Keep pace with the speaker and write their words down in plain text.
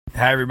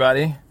Hi,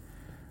 everybody.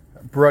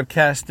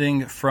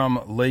 Broadcasting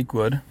from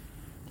Lakewood.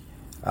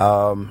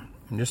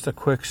 Just a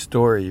quick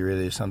story,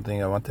 really.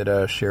 Something I wanted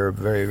to share. A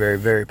very, very,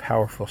 very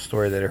powerful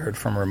story that I heard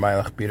from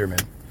Ramayach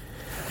Biederman.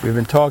 We've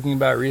been talking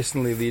about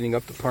recently, leading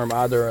up to Purim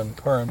Adar and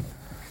Purim,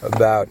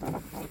 about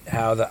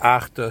how the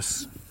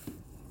Achdus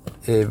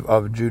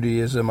of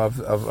Judaism,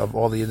 of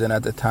all the Yidden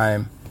at the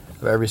time,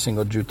 of every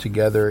single Jew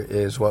together,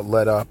 is what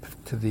led up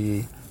to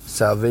the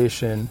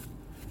salvation.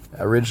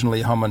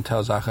 Originally, Haman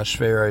tells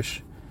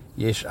Achashverosh,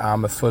 Yesh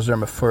Am Mefuzar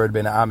Mefurid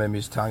Ben Amim.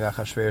 He's telling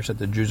Achashverosh that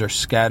the Jews are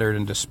scattered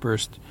and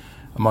dispersed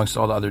amongst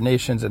all the other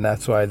nations, and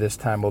that's why this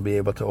time we'll be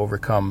able to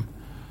overcome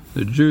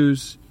the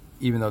Jews,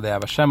 even though they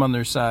have Hashem on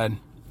their side.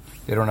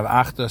 They don't have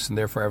Achdus, and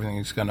therefore everything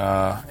is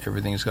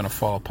gonna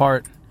fall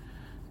apart.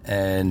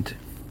 And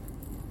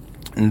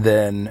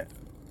then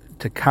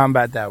to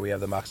combat that, we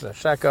have the Machzor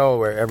Shekel,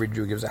 where every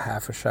Jew gives a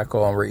half a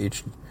shekel, and we're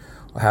each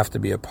will have to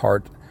be a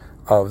part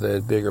of the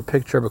bigger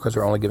picture because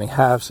we're only giving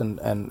halves.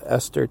 And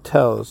Esther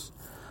tells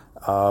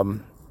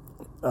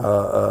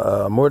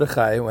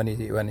Mordechai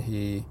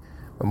when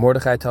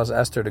Mordechai tells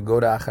Esther to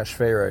go to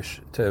Achashverosh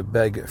to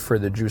beg for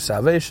the Jew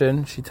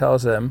salvation, she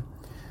tells him,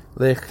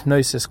 Lech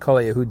noisis kol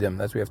Yehudim.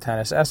 That's we have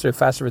Tanis Esther.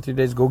 Fast for 3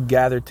 days. Go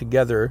gather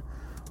together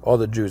all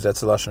the Jews.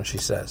 That's the lashon she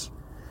says,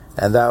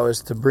 and that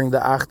was to bring the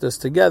Achdus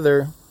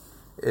together.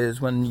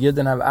 Is when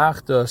Yidden have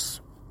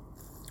Achdus,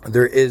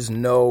 there's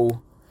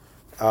no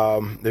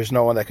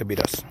one that could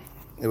beat us.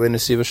 When the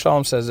Siva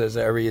Shalom says that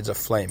every Yid's a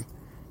flame,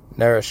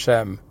 Ner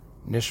Hashem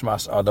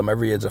Nishmas Adam.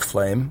 Every Yid's a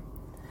flame.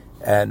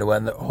 And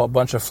when a whole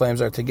bunch of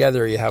flames are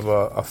together, you have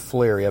a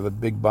flare, you have a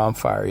big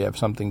bonfire, you have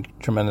something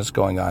tremendous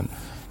going on.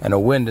 And a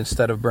wind,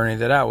 instead of burning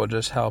that out, will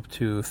just help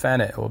to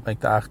fan it. It will make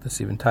the Achdus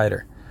even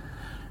tighter.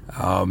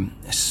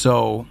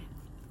 So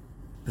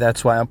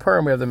that's why on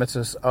Purim we have the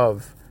mitzvahs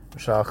of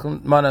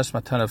Manas,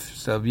 Matan of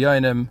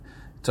Selv.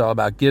 It's all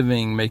about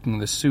giving, making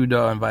the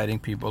Suda, inviting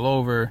people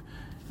over,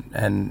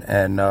 and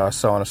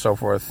so on and so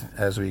forth,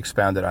 as we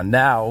expounded on.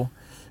 Now,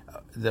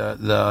 the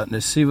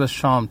Nesiva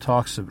Shalom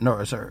talks of,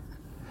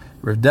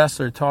 Rav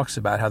Dessler talks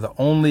about how the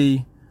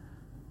only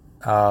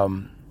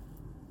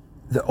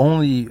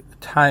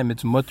time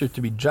it's mutter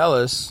to be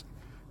jealous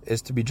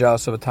is to be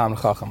jealous of a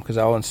Talmid Chacham, because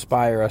that will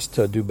inspire us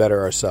to do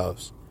better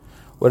ourselves.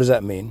 What does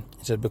that mean?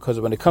 He said, because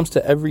when it comes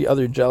to every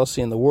other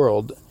jealousy in the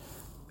world,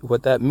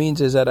 what that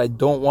means is that I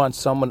don't want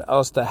someone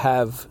else to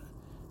have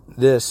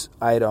this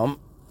item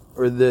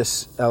or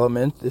this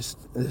element, this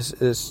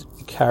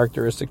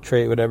characteristic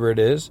trait, whatever it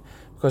is,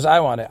 because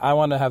I want it. I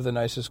want to have the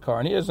nicest car,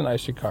 and he has a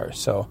nicer car,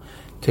 so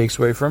it takes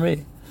away from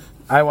me.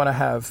 I want to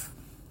have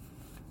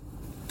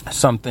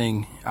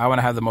something. I want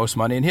to have the most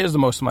money, and he has the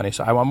most money,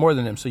 so I want more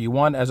than him. So you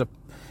want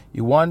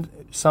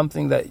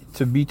something that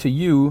to be to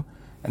you,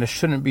 and it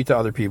shouldn't be to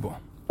other people.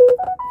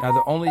 Now,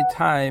 the only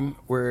time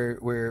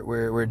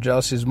where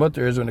jealousy is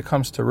mutter is when it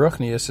comes to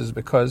ruchnius, is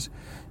because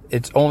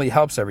it only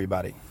helps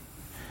everybody.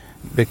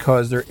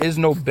 Because there is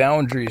no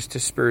boundaries to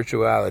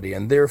spirituality,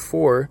 and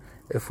therefore,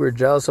 if we're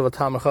jealous of a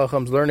Talmid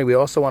Chacham's learning, we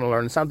also want to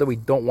learn. It's not that we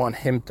don't want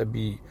him to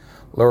be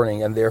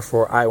learning, and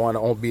therefore I want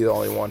to be the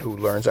only one who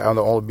learns. I want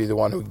to only be the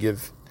one who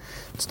gives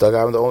stuff.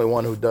 I'm the only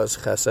one who does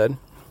chesed.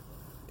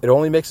 It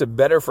only makes it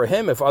better for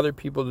him if other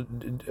people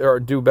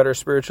do better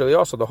spiritually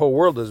also. The whole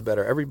world is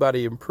better.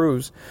 Everybody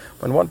improves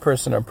when one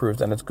person improves,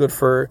 and it's good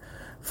for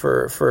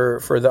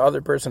the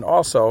other person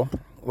also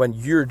when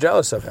you're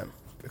jealous of him.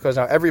 Because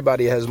now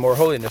everybody has more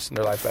holiness in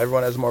their life.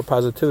 Everyone has more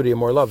positivity and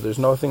more love. There's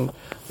nothing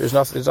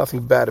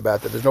bad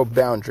about that. There's no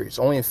boundaries.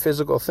 Only in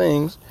physical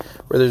things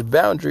where there's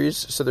boundaries,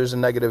 so there's a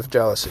negative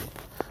jealousy.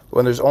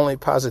 When there's only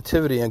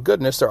positivity and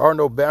goodness, there are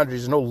no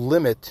boundaries, no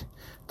limit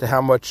to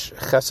how much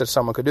chesed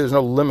someone could do. There's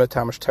no limit to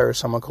how much terror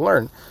someone can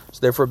learn. So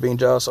therefore, being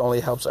jealous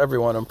only helps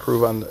everyone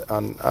improve on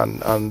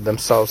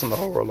themselves and the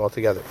whole world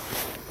altogether.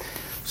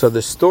 So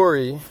the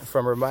story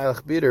from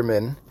Ramayach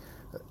Biederman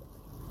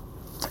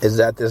is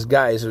that this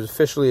guy is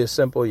officially a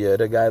simple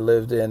Yid. A guy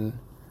lived in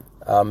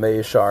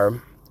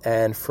Meisharm,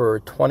 and for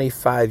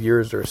 25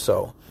 years or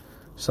so,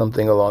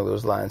 something along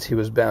those lines, he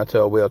was bound to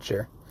a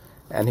wheelchair,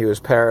 and he was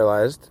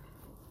paralyzed,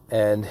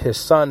 and his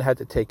son had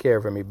to take care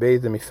of him. He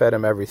bathed him, he fed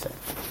him, everything.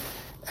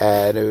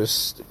 And it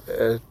was,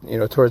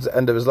 towards the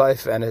end of his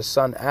life, and his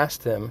son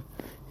asked him,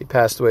 he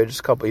passed away just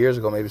a couple of years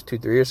ago, maybe it was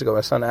 2-3 years ago,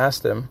 my son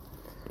asked him,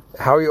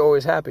 how are you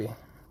always happy?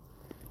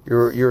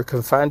 You're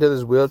confined to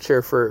this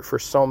wheelchair for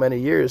so many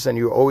years, and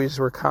you always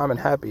were calm and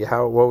happy.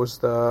 What was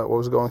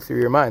going through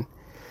your mind?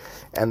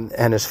 And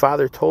his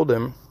father told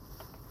him,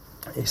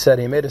 he said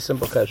he made a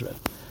simple judgment.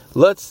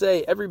 Let's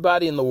say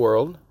everybody in the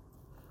world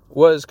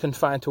was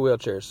confined to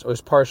wheelchairs, or was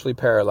partially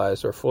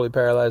paralyzed or fully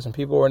paralyzed, and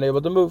people weren't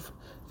able to move.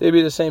 They'd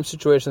be the same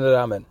situation that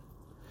I'm in.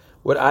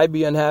 Would I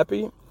be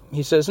unhappy?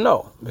 He says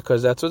no,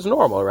 because that's what's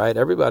normal, right?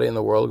 Everybody in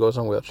the world goes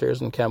on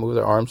wheelchairs and can't move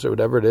their arms or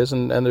whatever it is,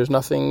 and there's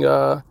nothing.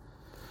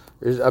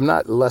 I'm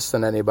not less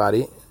than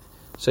anybody.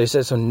 So he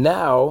says, so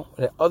now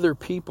that other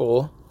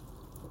people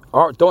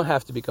don't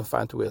have to be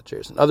confined to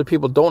wheelchairs, and other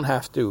people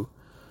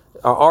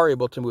are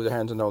able to move their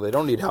hands and know they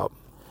don't need help.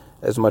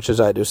 as much as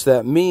I do. So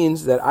that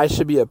means that I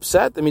should be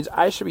upset. That means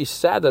I should be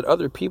sad that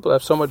other people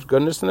have so much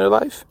goodness in their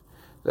life.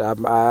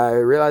 I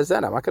realize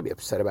that I'm not going to be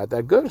upset about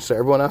that goodness. So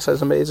everyone else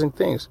has amazing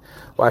things.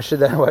 Why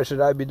should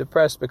I be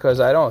depressed because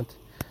I don't?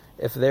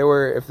 If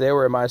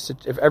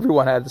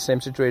everyone had the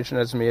same situation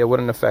as me, it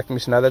wouldn't affect me.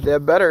 So now that they're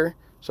better,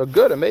 so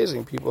good,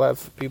 amazing. People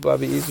have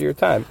an easier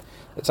time.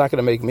 It's not going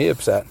to make me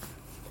upset.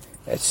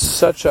 It's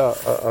such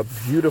a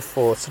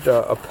beautiful, such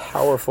a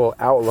powerful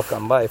outlook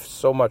on life.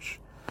 So much.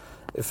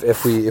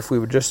 If we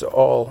would just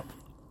all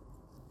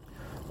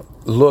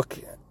look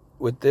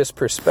with this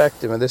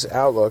perspective and this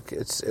outlook,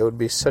 it would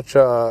be such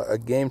a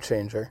game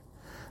changer.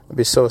 It would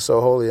be so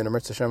holy, and the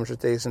Mitzvah Hashem should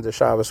take us into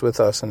Shabbos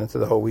with us and into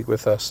the whole week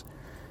with us,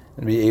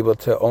 and be able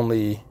to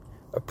only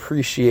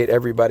appreciate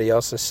everybody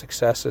else's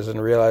successes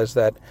and realize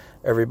that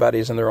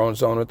everybody's in their own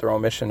zone with their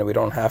own mission, and we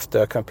don't have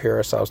to compare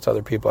ourselves to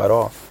other people at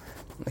all,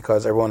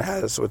 because everyone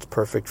has what's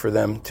perfect for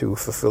them to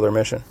fulfill their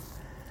mission.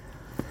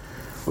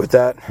 With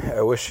that,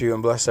 I wish you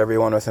and bless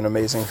everyone with an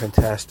amazing,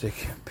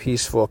 fantastic,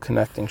 peaceful,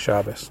 connecting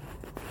Shabbos.